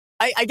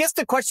I guess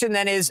the question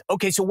then is,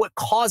 okay, so what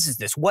causes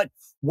this? What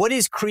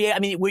is I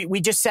mean, we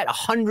just said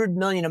 100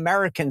 million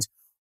Americans.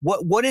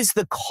 What is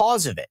the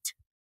cause of it?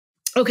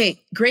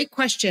 Okay, great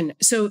question.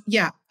 So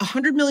yeah,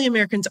 100 million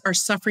Americans are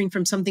suffering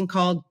from something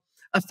called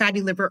a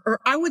fatty liver, or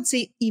I would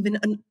say even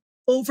an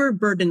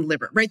overburdened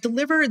liver, right? The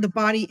liver, the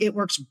body, it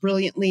works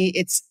brilliantly.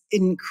 It's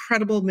an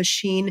incredible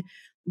machine.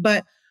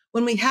 But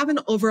when we have an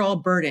overall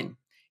burden,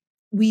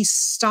 we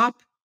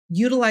stop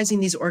utilizing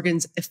these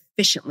organs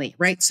efficiently,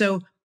 right?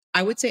 So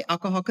I would say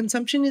alcohol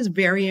consumption is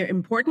very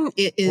important.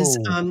 It is,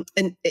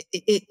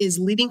 it is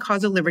leading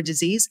cause of liver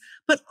disease,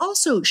 but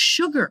also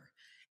sugar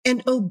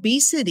and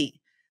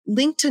obesity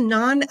linked to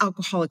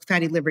non-alcoholic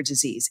fatty liver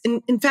disease.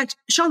 In fact,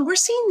 Sean, we're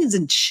seeing these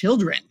in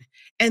children.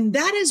 And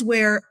that is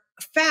where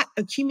fat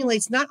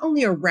accumulates not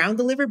only around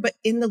the liver, but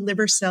in the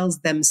liver cells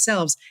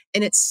themselves.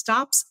 And it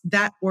stops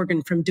that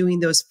organ from doing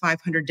those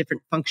 500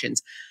 different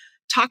functions.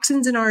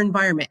 Toxins in our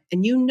environment.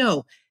 And you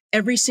know,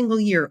 every single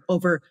year,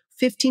 over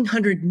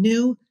 1,500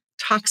 new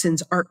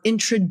toxins are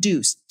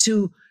introduced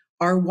to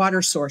our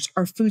water source,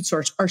 our food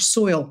source, our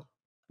soil,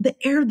 the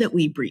air that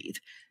we breathe.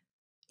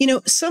 You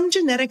know, some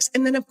genetics,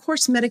 and then of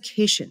course,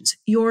 medications.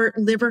 Your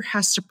liver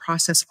has to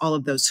process all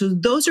of those. So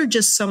those are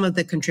just some of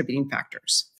the contributing factors.